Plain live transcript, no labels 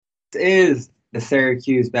Is the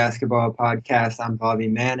Syracuse Basketball Podcast. I'm Bobby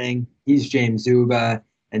Manning. He's James Zuba.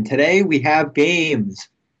 And today we have games.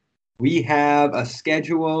 We have a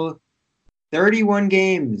schedule, 31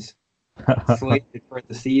 games slated for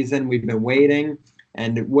the season. We've been waiting,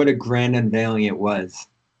 and what a grand unveiling it was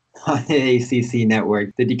on the ACC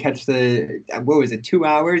network. Did you catch what was it, 2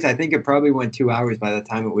 hours? I think it probably went 2 hours by the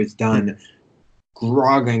time it was done,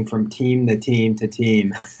 grogging from team to team to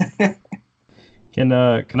team. Can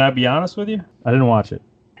I be honest with you? I didn't watch it.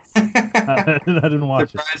 I didn't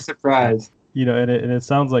watch Surprise, it. surprise. You know, and it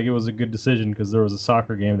sounds like it was a good decision because there was a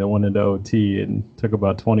soccer game that went into OT and took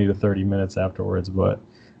about 20 to 30 minutes afterwards. But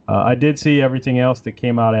I did see everything else that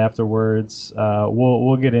came out afterwards.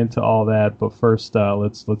 We'll get into all that, but first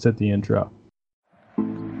let's hit the intro. The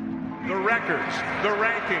records, the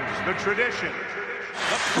rankings, the tradition.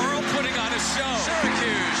 The Pearl putting on a show.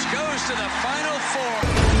 Syracuse goes to the Final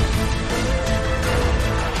Four.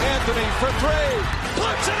 Anthony for three.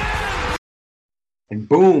 Puts it in! And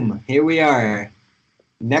boom, here we are.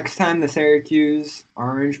 Next time the Syracuse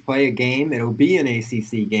Orange play a game, it'll be an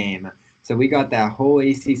ACC game. So we got that whole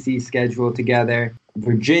ACC schedule together.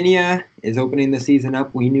 Virginia is opening the season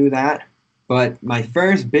up. We knew that. But my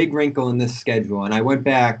first big wrinkle in this schedule, and I went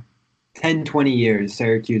back 10, 20 years,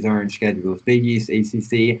 Syracuse Orange schedules, Big East,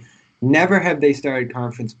 ACC. Never have they started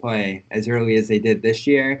conference play as early as they did this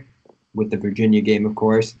year, with the Virginia game, of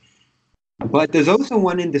course. But there's also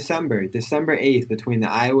one in December 8th, between the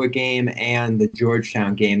Iowa game and the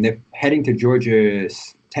Georgetown game. They're heading to Georgia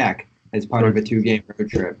Tech as part of a 2-game road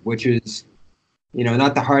trip, which is,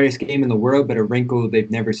 not the hardest game in the world, but a wrinkle they've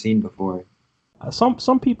never seen before.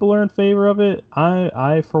 Some people are in favor of it.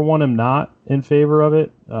 I for one am not in favor of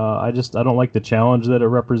it. I don't like the challenge that it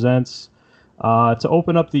represents. To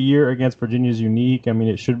open up the year against Virginia is unique. I mean,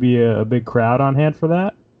 it should be a big crowd on hand for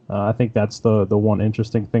that. I think that's the one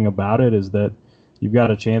interesting thing about it is that you've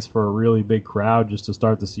got a chance for a really big crowd just to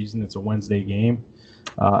start the season. It's a Wednesday game.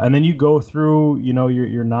 And then you go through,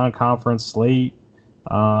 your non-conference slate.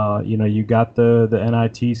 You got the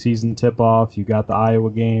NIT season tip-off. You got the Iowa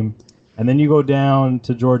game. And then you go down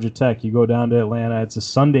to Georgia Tech. You go down to Atlanta. It's a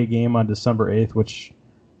Sunday game on December 8th, which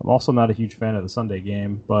I'm also not a huge fan of the Sunday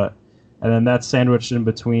game. And then that's sandwiched in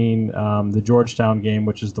between the Georgetown game,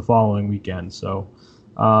 which is the following weekend. So,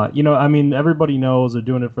 everybody knows they're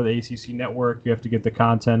doing it for the ACC network. You have to get the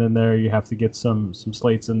content in there. You have to get some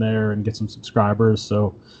slates in there and get some subscribers.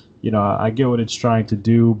 So, I get what it's trying to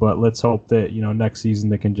do, but let's hope that, next season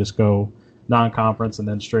they can just go non-conference and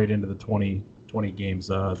then straight into the 20 games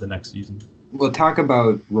the next season. We'll talk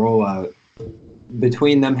about rollout.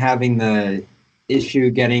 Between them having the issue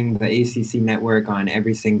getting the ACC network on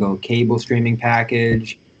every single cable streaming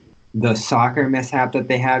package, the soccer mishap that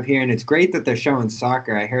they have here, and it's great that they're showing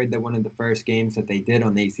soccer. I heard that one of the first games that they did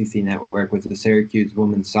on the ACC network was the Syracuse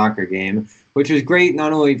women's soccer game, which is great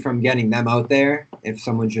not only from getting them out there. If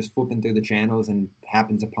someone's just flipping through the channels and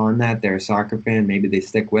happens upon that, they're a soccer fan, maybe they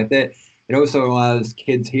stick with it. It also allows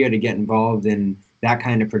kids here to get involved in that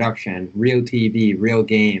kind of production, real TV, real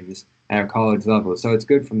games at a college level. So it's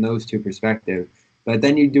good from those two perspectives. But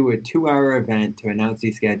then you do a 2-hour event to announce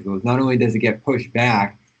these schedules. Not only does it get pushed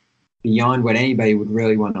back beyond what anybody would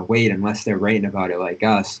really want to wait unless they're writing about it like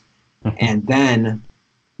us. And then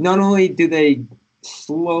not only do they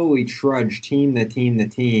slowly trudge team to team to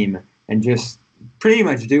team and just pretty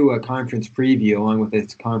much do a conference preview along with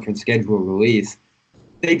its conference schedule release,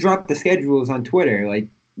 they drop the schedules on Twitter. Like,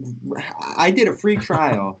 I did a free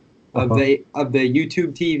trial of the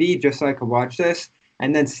YouTube TV just so I could watch this.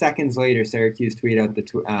 And then seconds later, Syracuse tweeted out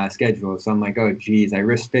the schedule. So I'm like, oh, geez, I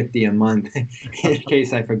risked $50 a month in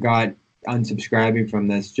case I forgot unsubscribing from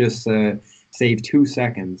this, just to save 2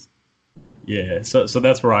 seconds. Yeah, so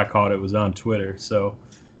that's where I caught it, was on Twitter. So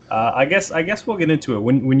I guess we'll get into it.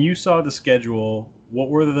 When you saw the schedule, what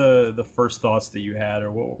were the first thoughts that you had,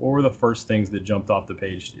 or what were the first things that jumped off the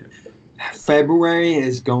page to you? February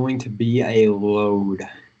is going to be a load.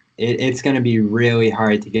 It's going to be really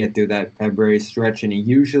hard to get through that February stretch, and it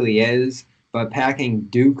usually is. But packing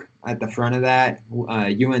Duke at the front of that,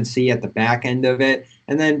 UNC at the back end of it,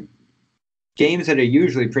 and then games that are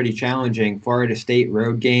usually pretty challenging. Florida State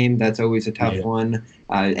road game, that's always a tough one.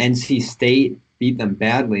 NC State beat them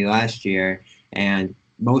badly last year, and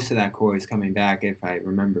most of that core is coming back, if I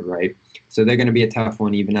remember right. So they're going to be a tough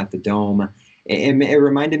one even at the Dome. It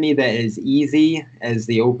reminded me that as easy as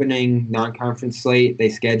the opening non-conference slate they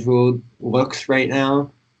scheduled looks right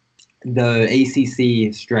now, the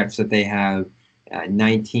ACC stretch that they have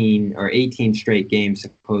 19 or 18 straight games to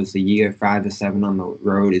close the year. 5-7 on the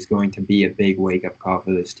road is going to be a big wake-up call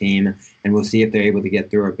for this team, and we'll see if they're able to get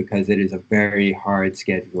through it because it is a very hard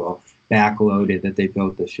schedule, backloaded, that they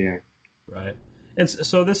built this year. Right. And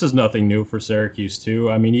so this is nothing new for Syracuse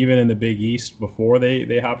too. I mean, even in the Big East before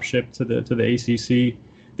they hop ship to the ACC,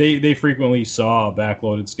 they frequently saw a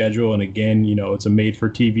backloaded schedule. And again, it's a made for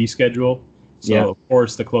TV schedule. So Of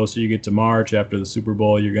course, the closer you get to March after the Super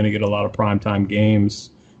Bowl, you're going to get a lot of primetime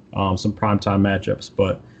games, some primetime matchups.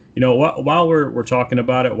 But while we're talking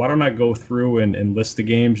about it, why don't I go through and list the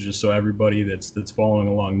games just so everybody that's following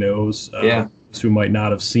along knows who might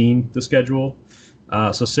not have seen the schedule.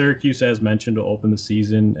 So Syracuse, as mentioned, will open the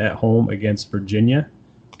season at home against Virginia,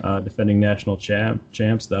 defending national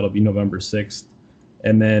champs. That'll be November 6th.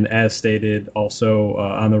 And then, as stated, also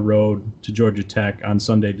on the road to Georgia Tech on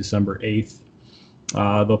Sunday, December 8th.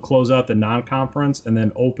 They'll close out the non-conference and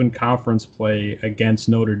then open conference play against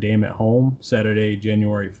Notre Dame at home, Saturday,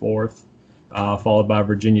 January 4th, followed by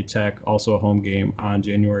Virginia Tech, also a home game on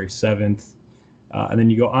January 7th. And then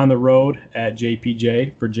you go on the road at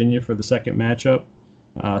JPJ, Virginia, for the second matchup.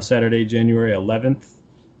 Saturday, January 11th.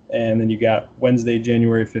 And then you got Wednesday,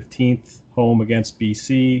 January 15th, home against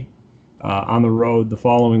BC. On the road the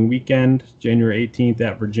following weekend, January 18th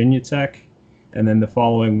at Virginia Tech. And then the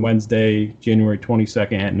following Wednesday, January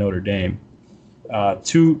 22nd at Notre Dame.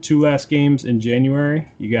 Two last games in January.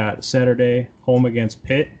 You got Saturday, home against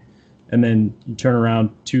Pitt. And then you turn around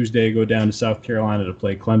Tuesday, go down to South Carolina to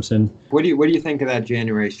play Clemson. What do you think of that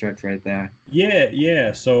January stretch right there?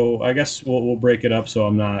 Yeah. So I guess we'll break it up so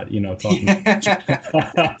I'm not, talking.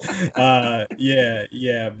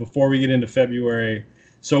 Yeah. Before we get into February,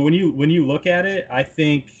 so when you look at it, I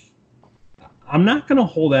think I'm not going to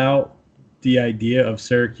hold out the idea of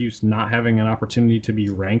Syracuse not having an opportunity to be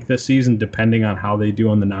ranked this season, depending on how they do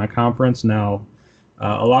on the non-conference. Now,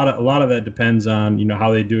 a lot of that depends on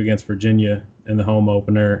how they do against Virginia in the home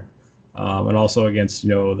opener, and also against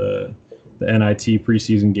the NIT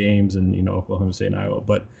preseason games and Oklahoma State and Iowa.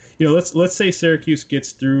 But let's say Syracuse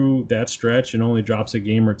gets through that stretch and only drops a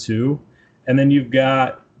game or two, and then you've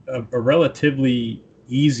got a relatively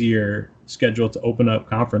easier schedule to open up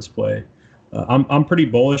conference play. I'm pretty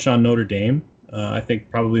bullish on Notre Dame. I think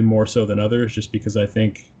probably more so than others, just because I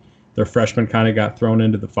think their freshmen kind of got thrown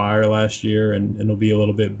into the fire last year, and it'll be a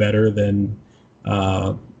little bit better than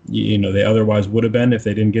they otherwise would have been if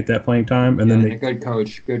they didn't get that playing time. And then a good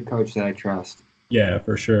coach that I trust. Yeah,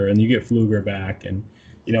 for sure. And you get Pfluger back, and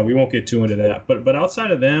we won't get too into that. But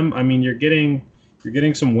outside of them, I mean, you're getting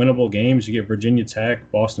some winnable games. You get Virginia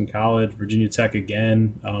Tech, Boston College, Virginia Tech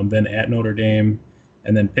again, then at Notre Dame,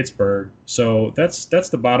 and then Pittsburgh. So that's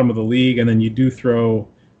the bottom of the league. And then you do throw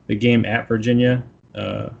the game at Virginia.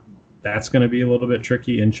 That's going to be a little bit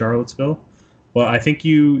tricky in Charlottesville. But I think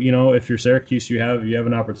if you're Syracuse, you have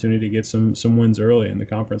an opportunity to get some wins early in the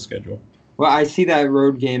conference schedule. Well, I see that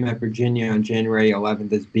road game at Virginia on January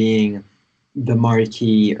 11th as being the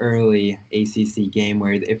marquee early ACC game,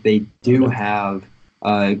 where if they do have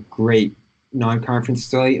a great non-conference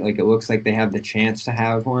slate, like it looks like they have the chance to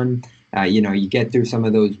have one, you get through some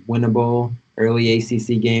of those winnable early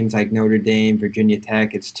ACC games like Notre Dame, Virginia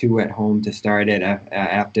Tech. It's 2 at home to start it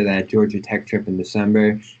after that Georgia Tech trip in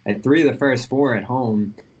December. At 3 of the first 4 at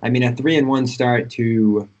home, I mean, a 3-1 start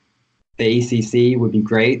to the ACC would be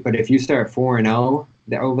great, but if you start 4-0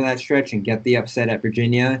 over that stretch and get the upset at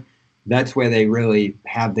Virginia, that's where they really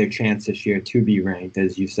have their chance this year to be ranked,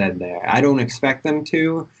 as you said there. I don't expect them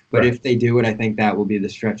to, but right. If they do it, I think that will be the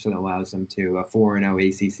stretch that allows them to a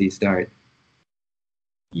 4-0 ACC start.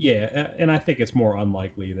 Yeah, and I think it's more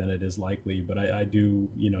unlikely than it is likely, but I do,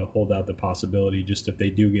 hold out the possibility, just if they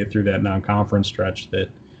do get through that non-conference stretch, that,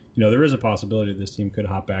 there is a possibility this team could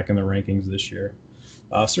hop back in the rankings this year.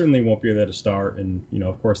 Certainly won't be there to start, and,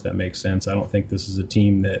 of course that makes sense. I don't think this is a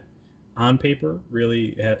team that, on paper,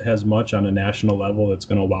 really has much on a national level that's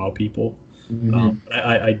going to wow people. Mm-hmm.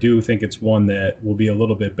 I do think it's one that will be a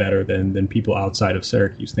little bit better than people outside of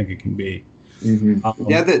Syracuse think it can be. Mm-hmm.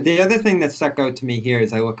 The other thing that stuck out to me here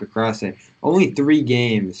as I look across it, only 3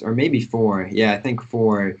 games, or maybe 4, I think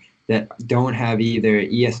 4, that don't have either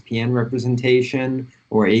ESPN representation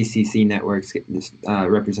or ACC networks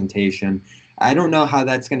representation. I don't know how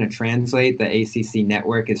that's going to translate the ACC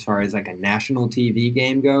network as far as like a national TV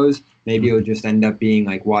game goes. Maybe it'll just end up being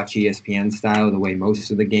like watch ESPN style, the way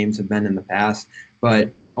most of the games have been in the past.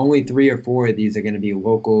 But only 3 or 4 of these are going to be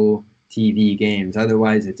local TV games.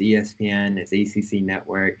 Otherwise, it's ESPN, it's ACC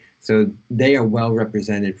network. So they are well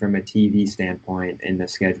represented from a TV standpoint in the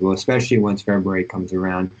schedule, especially once February comes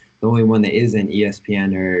around. The only one that isn't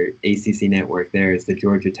ESPN or ACC network there is the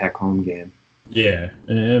Georgia Tech home game. Yeah,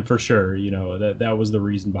 and for sure, that was the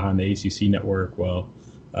reason behind the ACC network. Well,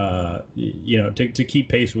 to keep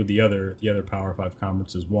pace with the other Power Five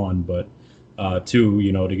conferences, one, but two,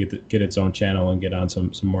 to get its own channel and get on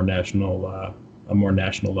some more national a more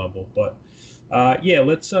national level. But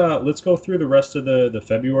let's go through the rest of the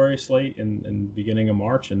February slate and beginning of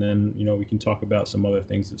March, and then we can talk about some other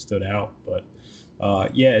things that stood out. But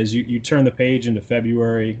as you turn the page into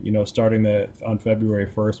February, starting on February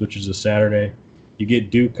 1st, which is a Saturday, you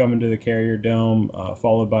get Duke coming to the Carrier Dome,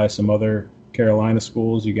 followed by some other Carolina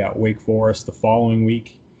schools. You got Wake Forest the following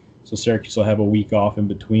week, so Syracuse will have a week off in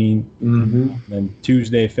between. Mm-hmm. Then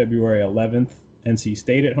Tuesday, February 11th, NC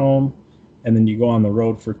State at home, and then you go on the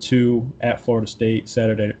road for two at Florida State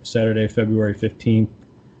Saturday, February 15th,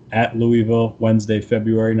 at Louisville Wednesday,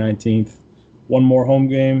 February 19th. One more home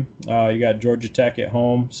game. You got Georgia Tech at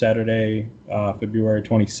home Saturday, February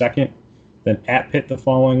 22nd. Then at Pitt the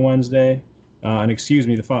following Wednesday.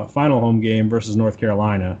 The final home game versus North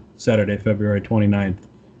Carolina Saturday, February 29th.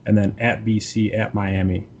 And then at BC, at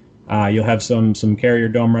Miami. You'll have some Carrier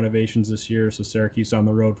Dome renovations this year, so Syracuse on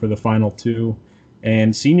the road for the final two.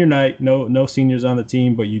 And senior night, no seniors on the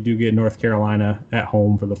team, but you do get North Carolina at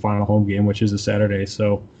home for the final home game, which is a Saturday.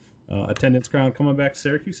 So attendance crown coming back to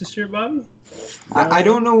Syracuse this year, Bobby? I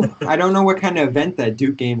don't know. I don't know what kind of event that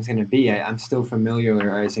Duke game is going to be. I'm still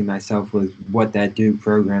familiarizing myself with what that Duke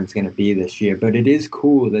program is going to be this year. But it is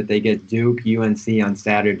cool that they get Duke, UNC on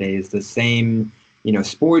Saturdays, the same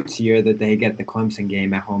sports year that they get the Clemson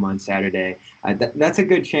game at home on Saturday. That's a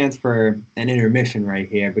good chance for an intermission right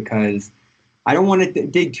here, because I don't want to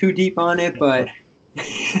dig too deep on it, but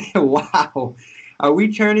wow. Are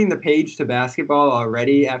we turning the page to basketball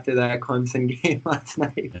already after that Clemson game last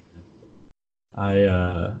night?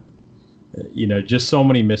 Just so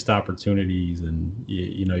many missed opportunities. And,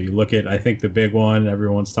 you look at, I think the big one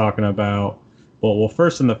everyone's talking about, well,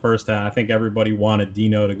 first in the first half, I think everybody wanted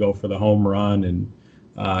Dino to go for the home run and,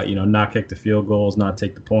 not kick the field goals, not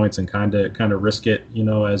take the points, and kind of risk it,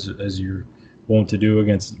 as you're wont to do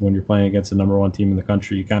when you're playing against the number one team in the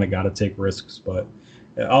country. You kind of got to take risks, but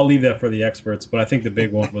I'll leave that for the experts. But I think the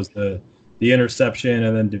big one was the interception,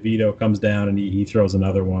 and then DeVito comes down and he throws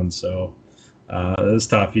another one. So it's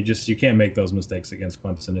tough. You can't make those mistakes against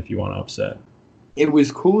Clemson if you want to upset. It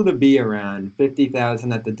was cool to be around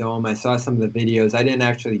 50,000 at the Dome. I saw some of the videos. I didn't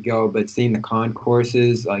actually go, but seeing the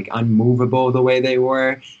concourses like unmovable the way they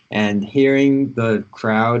were, and hearing the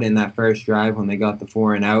crowd in that first drive when they got the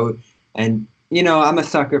 4 and out. And I'm a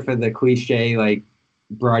sucker for the cliche like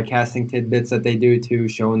broadcasting tidbits that they do too,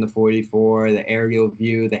 showing the 44, the aerial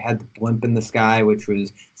view. They had the blimp in the sky, which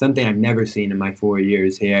was something I've never seen in my 4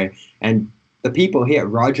 years here. And the people here,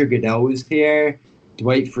 Roger Goodell was here,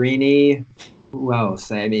 Dwight Freeney, who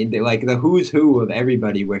else? I mean, the who's who of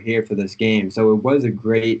everybody were here for this game. So it was a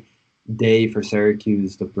great day for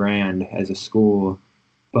Syracuse, the brand, as a school.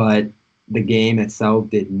 But the game itself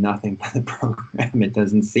did nothing for the program, it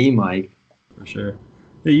doesn't seem like. For sure.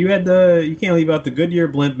 You can't leave out the Goodyear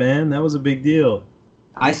blimp, man. That was a big deal.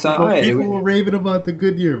 I saw it. People were raving about the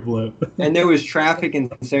Goodyear blimp. And there was traffic in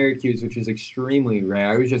Syracuse, which is extremely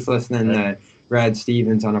rare. I was just listening to Brad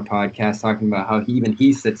Stevens on a podcast talking about how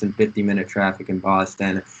he sits in 50-minute traffic in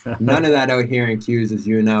Boston. None of that out here in Q's, as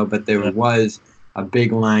you know, but there was a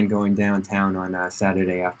big line going downtown on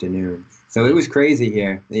Saturday afternoon. So it was crazy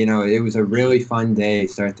here. It was a really fun day,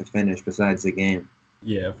 start to finish, besides the game.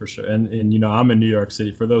 Yeah, for sure. And I'm in New York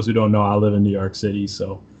City. For those who don't know, I live in New York City.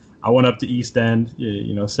 So I went up to East End,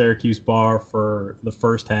 Syracuse bar for the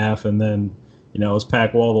first half, and then it was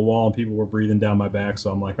packed wall to wall, and people were breathing down my back.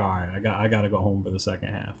 So I'm like, all right, I got to go home for the second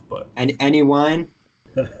half. But any wine?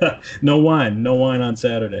 No wine on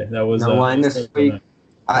Saturday. That was no wine this week.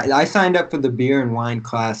 I signed up for the beer and wine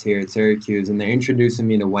class here at Syracuse, and they're introducing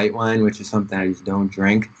me to white wine, which is something I just don't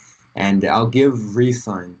drink. And I'll give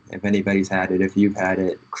Riesling, if anybody's had it, if you've had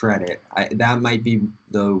it, credit. That might be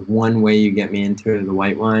the one way you get me into the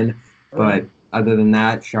white wine. But other than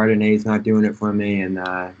that, Chardonnay's not doing it for me, and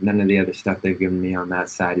none of the other stuff they've given me on that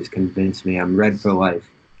side has convinced me. I'm red for life.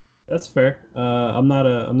 That's fair. I'm not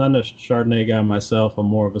a Chardonnay guy myself. I'm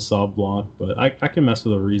more of a Sauv Blanc, but I can mess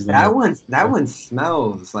with a Riesling. That one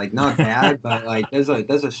smells like not bad, but like there's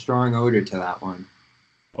a strong odor to that one.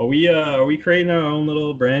 Are we creating our own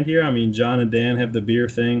little brand here? I mean, John and Dan have the beer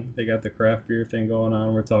thing. They got the craft beer thing going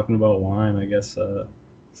on. We're talking about wine. I guess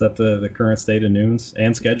is that the current state of news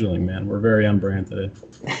and scheduling, man? We're very on brand today.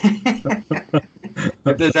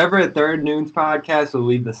 If there's ever a third Noons podcast, we'll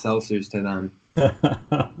leave the seltzers to them.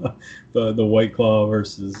 the White Claw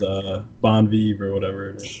versus Bon Vive or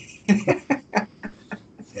whatever it is.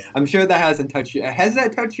 I'm sure that hasn't touched you. Has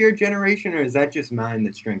that touched your generation, or is that just mine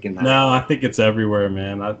that's drinking that? No, I think it's everywhere,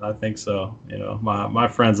 man. I think so. You know, my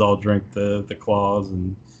friends all drink the claws,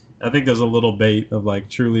 and I think there's a little bait of like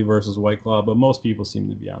Truly versus White Claw, but most people seem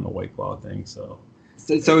to be on the White Claw thing. So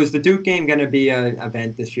is the Duke game going to be an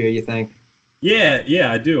event this year, you think?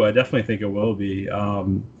 Yeah, I do. I definitely think it will be.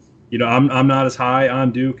 You know, I'm not as high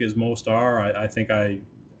on Duke as most are. I think I've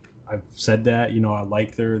said that. You know, I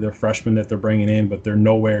like their freshmen that they're bringing in, but they're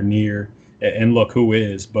nowhere near. And look who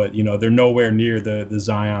is, but you know, they're nowhere near the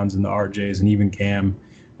Zions and the RJs and even Cam.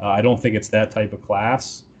 I don't think it's that type of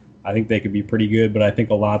class. I think they could be pretty good, but I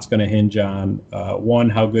think a lot's going to hinge on one,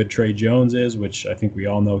 how good Trey Jones is, which I think we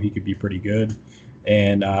all know he could be pretty good,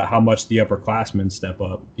 and how much the upperclassmen step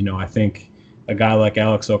up. You know, I think a guy like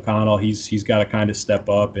Alex O'Connell, he's got to kind of step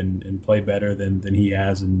up and play better than he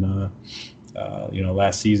has in you know,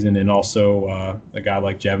 last season. And also a guy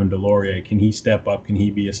like Javin DeLaurier, can he step up? Can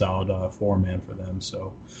he be a solid four-man for them?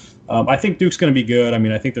 So I think Duke's going to be good. I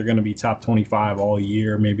mean, I think they're going to be top 25 all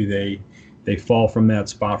year. Maybe they fall from that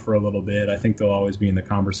spot for a little bit. I think they'll always be in the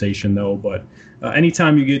conversation, though. But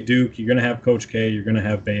anytime you get Duke, you're going to have Coach K, you're going to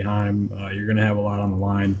have Boeheim, you're going to have a lot on the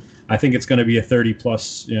line. I think it's going to be a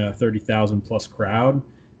 30,000 plus crowd.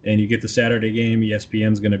 And you get the Saturday game,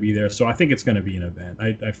 ESPN's going to be there. So I think it's going to be an event.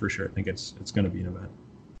 I for sure think it's going to be an event.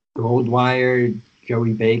 Goldwire,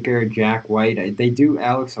 Joey Baker, Jack White, they do,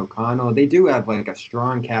 Alex O'Connell. They do have like a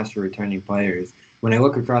strong cast of returning players. When I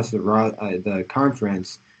look across the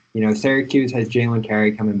conference, you know, Syracuse has Jalen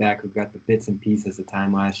Carey coming back, who got the bits and pieces of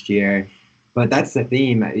time last year. But that's the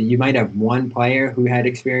theme. You might have one player who had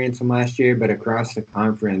experience from last year, but across the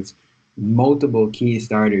conference, multiple key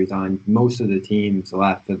starters on most of the teams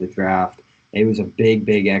left for the draft. It was a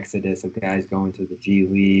big exodus of guys going to the G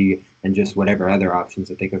League and just whatever other options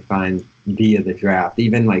that they could find via the draft.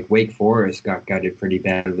 Even like Wake Forest got gutted pretty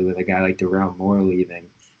badly with a guy like Darrell Moore leaving.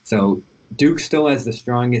 So Duke still has the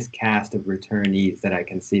strongest cast of returnees that I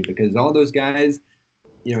can see, because all those guys,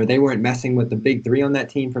 you know, they weren't messing with the big three on that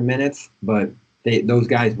team for minutes, but those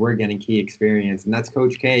guys were getting key experience. And that's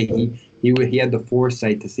Coach K. He had the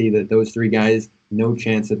foresight to see that those three guys, no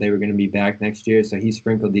chance that they were going to be back next year, so he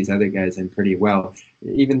sprinkled these other guys in pretty well,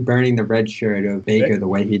 even burning the red shirt of Baker the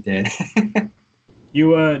way he did.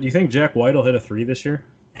 Do you think Jack White will hit a three this year?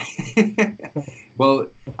 Well,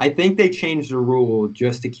 I think they changed the rule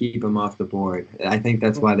just to keep him off the board. I think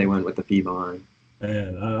that's why they went with the FIBA line.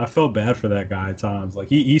 Man, I felt bad for that guy at times. Like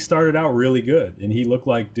he started out really good, and he looked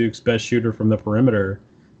like Duke's best shooter from the perimeter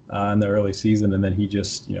in the early season, and then he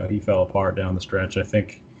just, you know, he fell apart down the stretch. I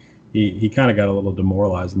think he kind of got a little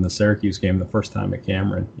demoralized in the Syracuse game the first time at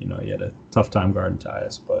Cameron. You know, he had a tough time guarding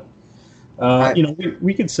Tyus. But you know,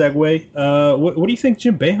 we could segue. What do you think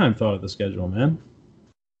Jim Boeheim thought of the schedule, man?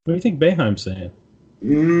 What do you think Boeheim's saying?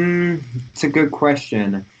 It's a good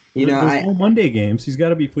question. You know, there's no Monday games. He's got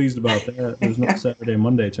to be pleased about that. There's no Saturday,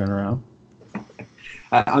 Monday turnaround.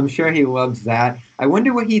 I'm sure he loves that. I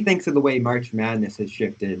wonder what he thinks of the way March Madness has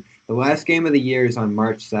shifted. The last game of the year is on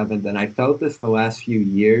March 7th, and I felt this the last few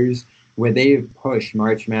years where they've pushed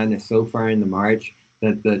March Madness so far into March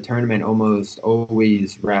that the tournament almost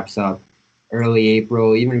always wraps up early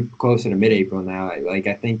April, even closer to mid-April now. Like,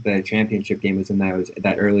 I think the championship game was in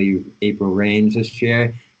that early April range this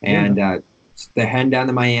year, and they're heading down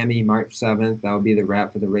to Miami March 7th. That will be the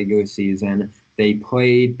wrap for the regular season. They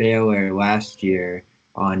played Baylor last year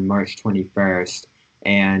on March 21st,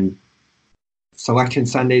 and Selection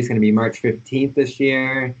Sunday is going to be March 15th this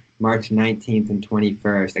year. March 19th and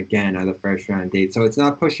 21st, again, are the first round dates. So it's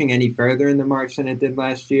not pushing any further in the March than it did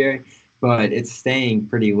last year, but it's staying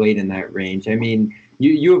pretty late in that range. I mean,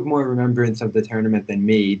 you have more remembrance of the tournament than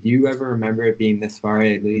me. Do you ever remember it being this far,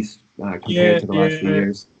 at least compared to the last few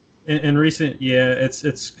years? In recent,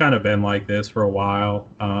 it's kind of been like this for a while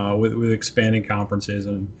with expanding conferences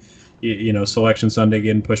and, you know, Selection Sunday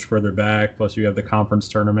getting pushed further back. Plus, you have the conference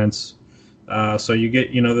tournaments. So you get,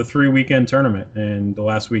 you know, the 3-weekend tournament, and the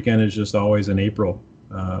last weekend is just always in April.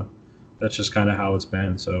 That's just kind of how it's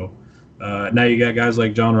been. So now you got guys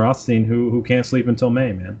like John Rothstein who can't sleep until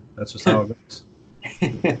May, man. That's just how it goes.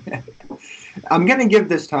 I'm going to give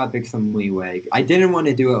this topic some leeway. I didn't want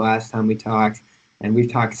to do it last time we talked, and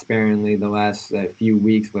we've talked sparingly the last few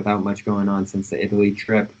weeks without much going on since the Italy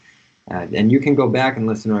trip. And you can go back and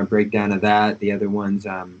listen to our breakdown of that, the other ones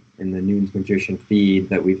in the Noons Magician feed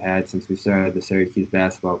that we've had since we started the Syracuse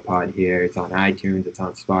Basketball Pod here. It's on iTunes, it's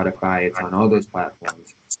on Spotify, it's on all those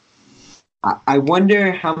platforms. I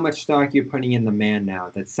wonder how much stock you're putting in the man now,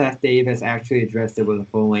 that Seth Davis actually addressed it with a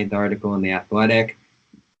full-length article in The Athletic.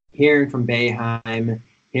 Hearing from Boeheim,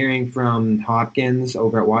 hearing from Hopkins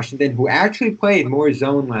over at Washington, who actually played more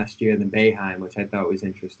zone last year than Boeheim, which I thought was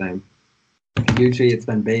interesting. Usually it's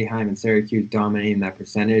been Boeheim and Syracuse dominating that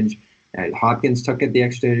percentage. Hopkins took it the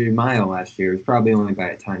extra mile last year. It was probably only by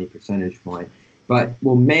a tiny percentage point. But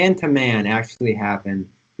will man-to-man actually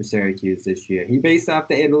happen for Syracuse this year? He based off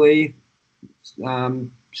the Italy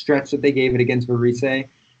stretch that they gave it against Varese,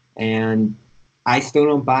 and I still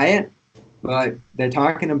don't buy it, but they're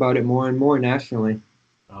talking about it more and more nationally.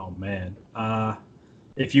 Oh, man.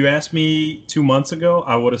 If you asked me 2 months ago,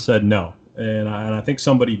 I would have said no. And I think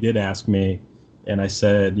somebody did ask me, and I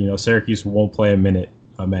said, Syracuse won't play a minute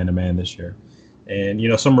man-to-man this year. And,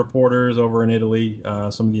 some reporters over in Italy,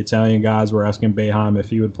 some of the Italian guys were asking Boeheim if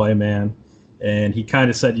he would play man. And he kind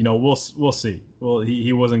of said, we'll see. Well,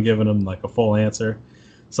 he wasn't giving them like a full answer.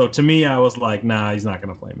 So to me, I was like, nah, he's not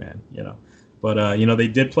going to play man, But, they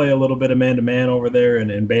did play a little bit of man-to-man over there,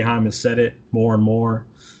 and Boeheim has said it more and more.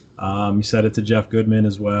 He said it to Jeff Goodman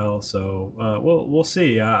as well. So we'll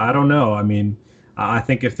see. I don't know. I mean, I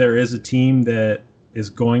think if there is a team that is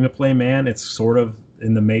going to play man, it's sort of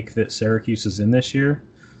in the make that Syracuse is in this year,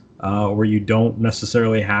 where you don't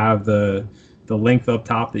necessarily have the length up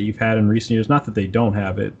top that you've had in recent years. Not that they don't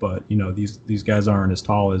have it, but these guys aren't as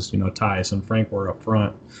tall as Tyus and Frank were up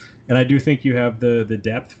front. And I do think you have the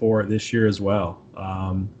depth for it this year as well.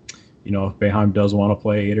 If Boeheim does want to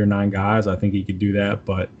play 8 or 9 guys, I think he could do that.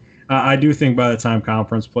 But I do think by the time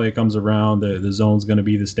conference play comes around, the zone's going to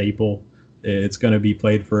be the staple. It's going to be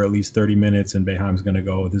played for at least 30 minutes, and Boeheim's going to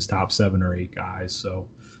go with his top 7 or 8 guys. So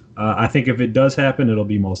I think if it does happen, it'll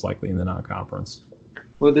be most likely in the non-conference.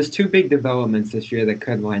 Well, there's 2 big developments this year that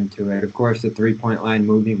could lend to it. Of course, the three-point line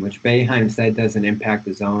moving, which Boeheim said doesn't impact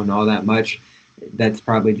the zone all that much. That's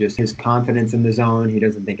probably just his confidence in the zone. He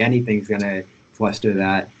doesn't think anything's going to fluster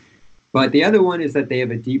that. But the other one is that they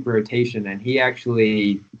have a deep rotation, and he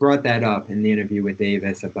actually brought that up in the interview with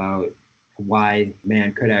Davis about why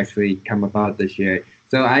man could actually come about this year.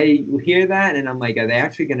 So I hear that, and I'm like, are they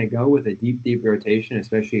actually going to go with a deep rotation,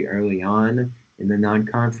 especially early on in the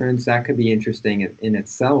non-conference? That could be interesting in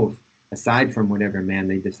itself, aside from whatever man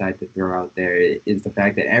they decide to throw out there, is the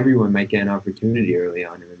fact that everyone might get an opportunity early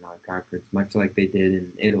on in the non-conference, much like they did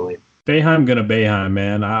in Italy. Boeheim going to Boeheim,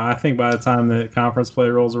 man. I think by the time the conference play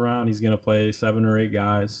rolls around, he's going to play 7 or 8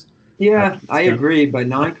 guys. Yeah, I agree, but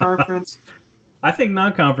non-conference? I think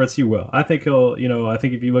non-conference he will. I think he'll, I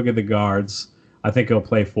think if you look at the guards, I think he'll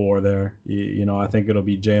play 4 there. I think it'll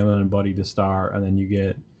be Jalen and Buddy to start, and then you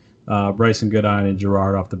get Bryson Goodine and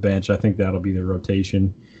Girard off the bench. I think that'll be the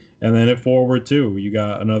rotation. And then at forward, too, you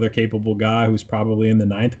got another capable guy who's probably in the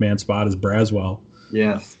 9th man spot is Braswell.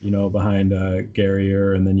 Yes. Behind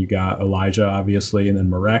Guerrier, and then you got Elijah, obviously, and then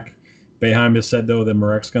Marek. Boeheim has said, though, that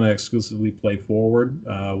Marek's going to exclusively play forward.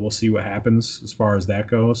 We'll see what happens as far as that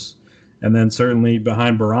goes. And then certainly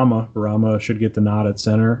behind Barama should get the nod at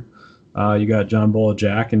center. You got John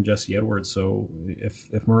Bolajak and Jesse Edwards. So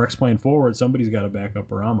if Marek's playing forward, somebody's got to back up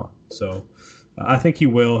Barama. So I think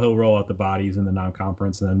he'll roll out the bodies in the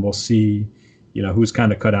non-conference, and then we'll see, who's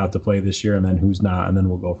kind of cut out to play this year and then who's not, and then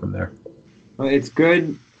we'll go from there. Well, it's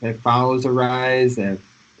good if fouls arise, if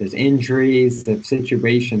there's injuries, if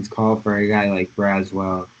situations call for a guy like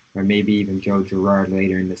Braswell or maybe even Joe Girard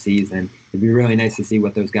later in the season. It'd be really nice to see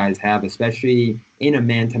what those guys have, especially in a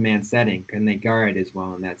man-to-man setting. Can they guard as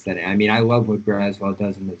well in that setting? I mean, I love what Braswell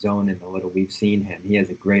does in the zone and the little we've seen him. He has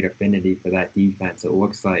a great affinity for that defense, it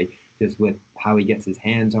looks like, just with how he gets his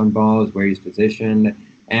hands on balls, where he's positioned.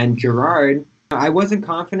 And Girard, I wasn't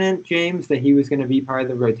confident, James, that he was going to be part of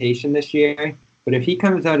the rotation this year. But if he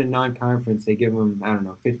comes out in non-conference, they give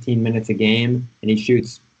him, 15 minutes a game, and he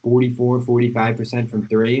shoots 45% from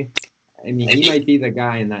 3. I mean, he might be the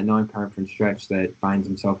guy in that non-conference stretch that finds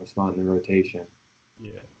himself a spot in the rotation.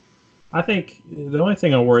 Yeah. I think the only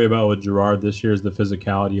thing I worry about with Girard this year is the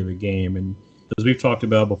physicality of the game. And as we've talked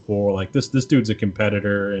about before, like this dude's a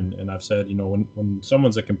competitor. And I've said, when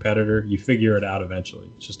someone's a competitor, you figure it out eventually.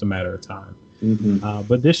 It's just a matter of time. Mm-hmm.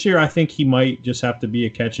 But this year, I think he might just have to be a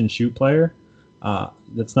catch-and-shoot player.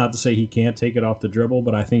 That's not to say he can't take it off the dribble,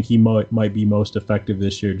 but I think he might be most effective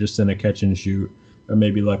this year just in a catch-and-shoot or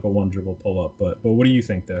maybe like a one-dribble pull-up. But what do you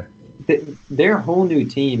think there? Their whole new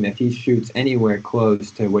team, if he shoots anywhere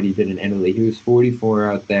close to what he did in Italy, he was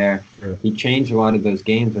 44 out there. Sure. He changed a lot of those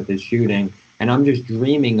games with his shooting. And I'm just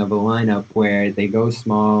dreaming of a lineup where they go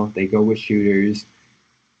small, they go with shooters.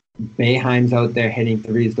 Boeheim's out there hitting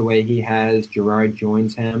threes the way he has. Girard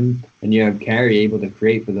joins him, and you have Carey able to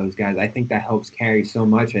create for those guys. I think that helps Carey so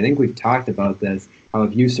much. I think we've talked about this, how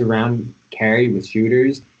if you surround Carey with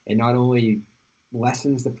shooters, it not only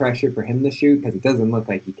lessens the pressure for him to shoot, because it doesn't look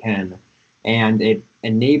like he can, and it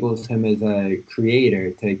enables him as a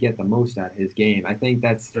creator to get the most out of his game. I think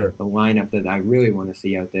that's Sure. the lineup that I really want to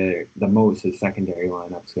see out there the most is secondary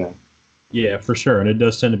lineups. So. Yeah, for sure. And it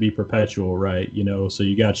does tend to be perpetual, right? So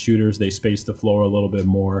you got shooters, they space the floor a little bit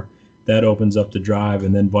more. That opens up the drive,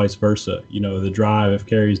 and then vice versa. The drive, if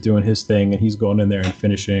Kerry's doing his thing and he's going in there and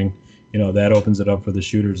finishing, that opens it up for the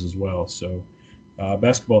shooters as well. So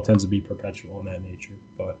basketball tends to be perpetual in that nature.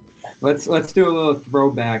 But let's do a little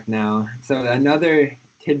throwback now. So another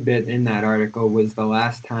tidbit in that article was the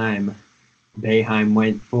last time Boeheim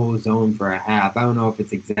went full zone for a half. I don't know if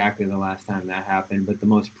it's exactly the last time that happened, but the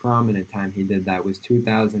most prominent time he did that was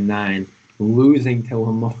 2009, losing to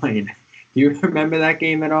Lemoyne. Do you remember that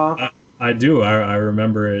game at all? I do. I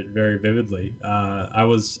remember it very vividly. I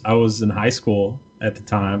was in high school at the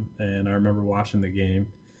time, and I remember watching the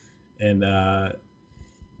game, and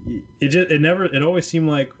it always seemed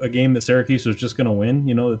like a game that Syracuse was just going to win.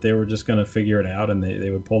 That they were just going to figure it out and they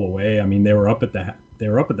would pull away. I mean, they were up at the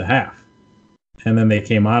half, and then they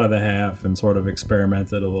came out of the half and sort of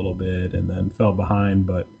experimented a little bit, and then fell behind,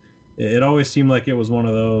 but. It always seemed like it was one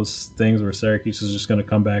of those things where Syracuse was just going to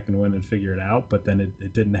come back and win and figure it out, but then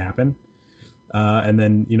it didn't happen. And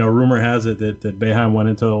then, rumor has it that Boeheim went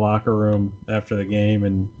into the locker room after the game,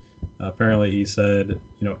 and apparently he said,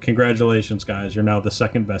 congratulations, guys, you're now the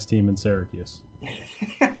second best team in Syracuse.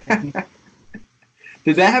 Did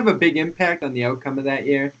that have a big impact on the outcome of that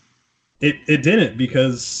year? It didn't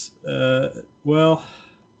because,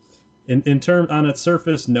 In term on its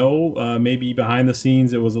surface, no. Maybe behind the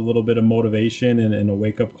scenes, it was a little bit of motivation and a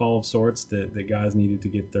wake-up call of sorts that the guys needed to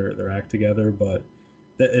get their act together. But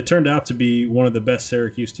it turned out to be one of the best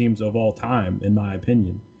Syracuse teams of all time, in my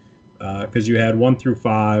opinion, because you had 1 through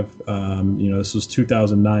 5. This was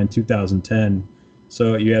 2009, 2010.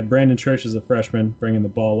 So you had Brandon Trish as a freshman bringing the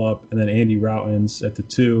ball up, and then Andy Routins at the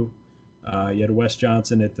 2. You had Wes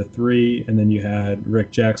Johnson at the 3, and then you had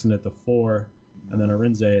Rick Jackson at the 4. And then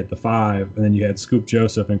Arinze at the 5, and then you had Scoop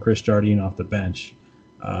Joseph and Chris Jardine off the bench.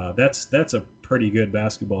 That's a pretty good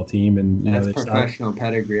basketball team, and that's professional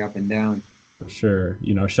pedigree up and down. For sure.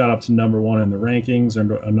 Shot up to number 1 in the rankings,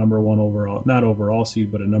 or a number 1 overall, not overall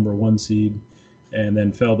seed, but a number 1 seed, and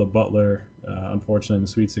then fell to Butler, unfortunately, in the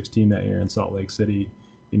Sweet 16 that year in Salt Lake City.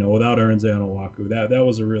 Without Arinze Onuaku, that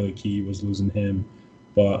was a really key, was losing him.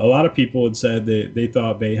 But a lot of people had said they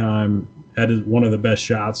thought Boeheim had one of the best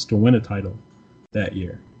shots to win a title that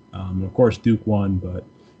year. Of course, Duke won, but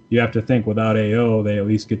you have to think without AO, they at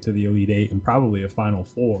least get to the Elite Eight and probably a Final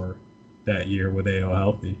Four that year with AO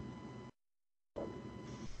healthy.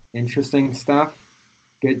 Interesting stuff.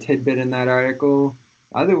 Good tidbit in that article.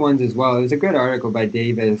 Other ones as well. It was a good article by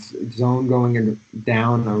Davis. Zone going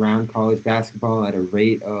down around college basketball at a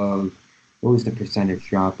rate of, what was the percentage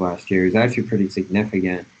drop last year? It was actually pretty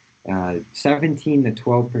significant. 17 to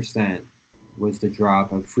 12%. Was the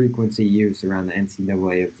drop of frequency use around the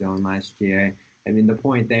NCAA of zone last year. I mean, the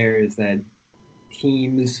point there is that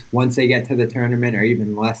teams, once they get to the tournament, are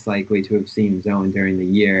even less likely to have seen zone during the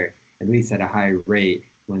year, at least at a high rate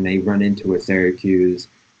when they run into a Syracuse.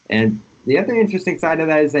 And the other interesting side of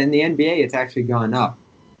that is that in the NBA, it's actually gone up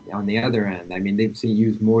on the other end. I mean, they've seen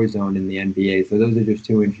used more zone in the NBA. So those are just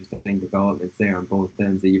two interesting developments there on both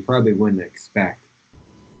ends that you probably wouldn't expect.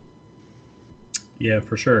 Yeah,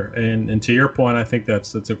 for sure. And to your point, I think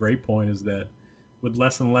that's a great point, is that with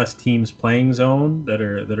less and less teams playing zone that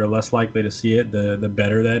are less likely to see it, the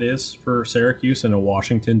better that is for Syracuse and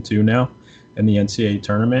Washington too now in the NCAA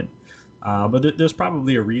tournament. But there's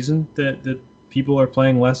probably a reason that people are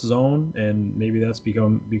playing less zone, and maybe that's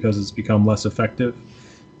because it's become less effective.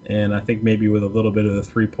 And I think maybe with a little bit of the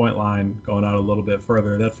 3-point line going out a little bit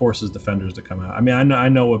further, that forces defenders to come out. I mean, I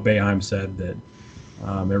know what Boeheim said, that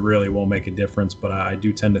it really won't make a difference, but I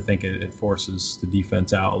do tend to think it forces the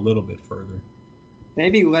defense out a little bit further.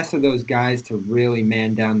 Maybe less of those guys to really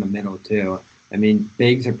man down the middle, too. I mean,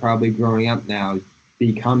 bigs are probably growing up now,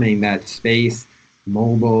 becoming that space,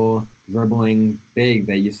 mobile, dribbling big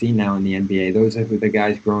that you see now in the NBA. Those are who the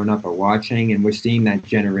guys growing up are watching, and we're seeing that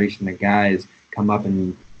generation of guys come up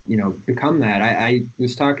and, become that. I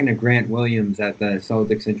was talking to Grant Williams at the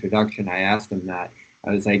Celtics introduction. I asked him that.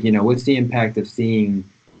 I was like, what's the impact of seeing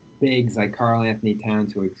bigs like Karl Anthony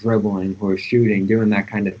Towns who are dribbling, who are shooting, doing that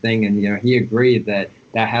kind of thing? And, he agreed that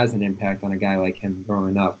has an impact on a guy like him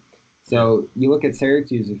growing up. So you look at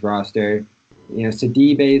Syracuse's roster,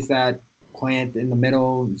 Sidibe is that plant in the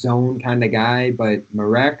middle zone kind of guy, but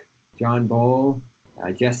Marek, John Bull,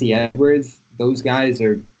 Jesse Edwards, those guys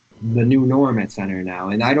are the new norm at center now.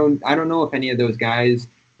 And I don't know if any of those guys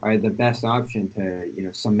are the best option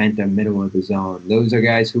to, cement the middle of the zone. Those are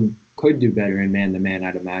guys who could do better in man-to-man,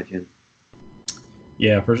 I'd imagine.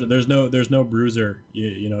 Yeah, for sure. There's no bruiser,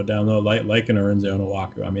 down low like an Arinze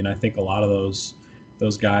Onuaku. I mean, I think a lot of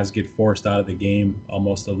those guys get forced out of the game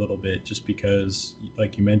almost a little bit just because,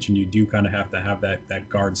 like you mentioned, you do kind of have to have that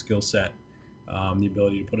guard skill set, the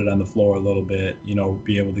ability to put it on the floor a little bit,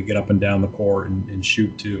 be able to get up and down the court and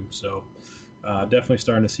shoot too. So definitely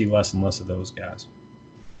starting to see less and less of those guys.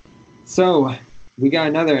 So we got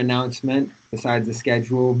another announcement besides the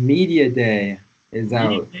schedule. Media Day is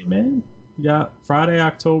out. Hey, man. We got Friday,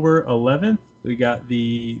 October 11th. We got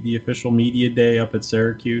the official Media Day up at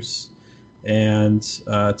Syracuse, and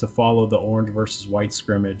to follow the orange versus white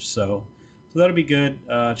scrimmage. So that'll be good.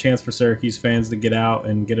 Chance for Syracuse fans to get out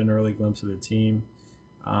and get an early glimpse of their team.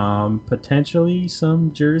 Potentially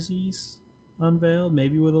some jerseys unveiled,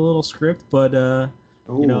 maybe with a little script, but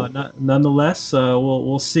nonetheless,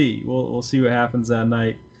 we'll see. We'll see what happens that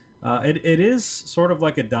night. It is sort of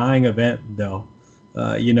like a dying event, though.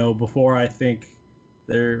 Before I think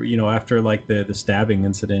there, after like the stabbing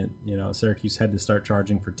incident, Syracuse had to start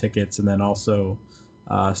charging for tickets, and then also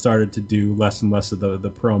started to do less and less of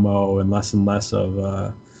the promo and less of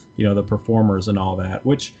the performers and all that,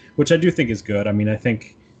 which I do think is good. I mean, I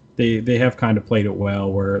think they have kind of played it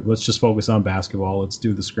well, where let's just focus on basketball. Let's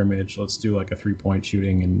do the scrimmage. Let's do like a 3-point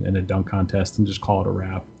shooting and a dunk contest and just call it a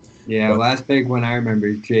wrap. Yeah, last big one I remember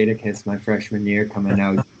is Jadakiss my freshman year coming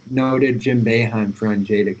out. Noted Jim Boeheim front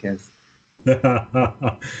Jadakiss.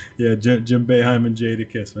 Yeah, Jim Boeheim and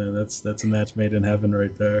Jadakiss, man. That's a match made in heaven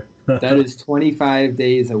right there. That is 25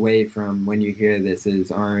 days away from when you hear this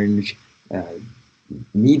is Orange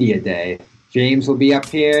Media Day. James will be up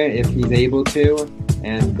here if he's able to,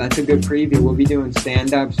 and that's a good preview. We'll be doing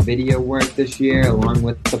stand-ups, video work this year, along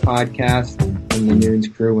with the podcast and the Noons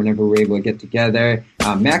crew whenever we're able to get together.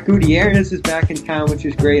 Matt Gutierrez is back in town, which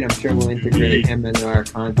is great. I'm sure we'll integrate him into our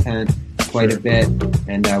content quite a bit,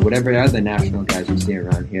 and whatever other national guys we see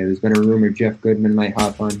around here. There's been a rumor Jeff Goodman might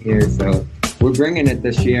hop on here, so we're bringing it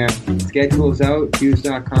this year. Schedule's out,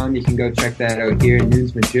 Hughes.com. You can go check that out here.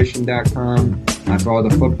 Newsmagician.com for all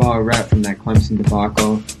the football rap from that Clemson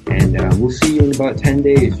debacle. And we'll see you in about 10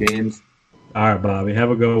 days, James. All right, Bobby.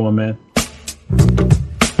 Have a good one, man.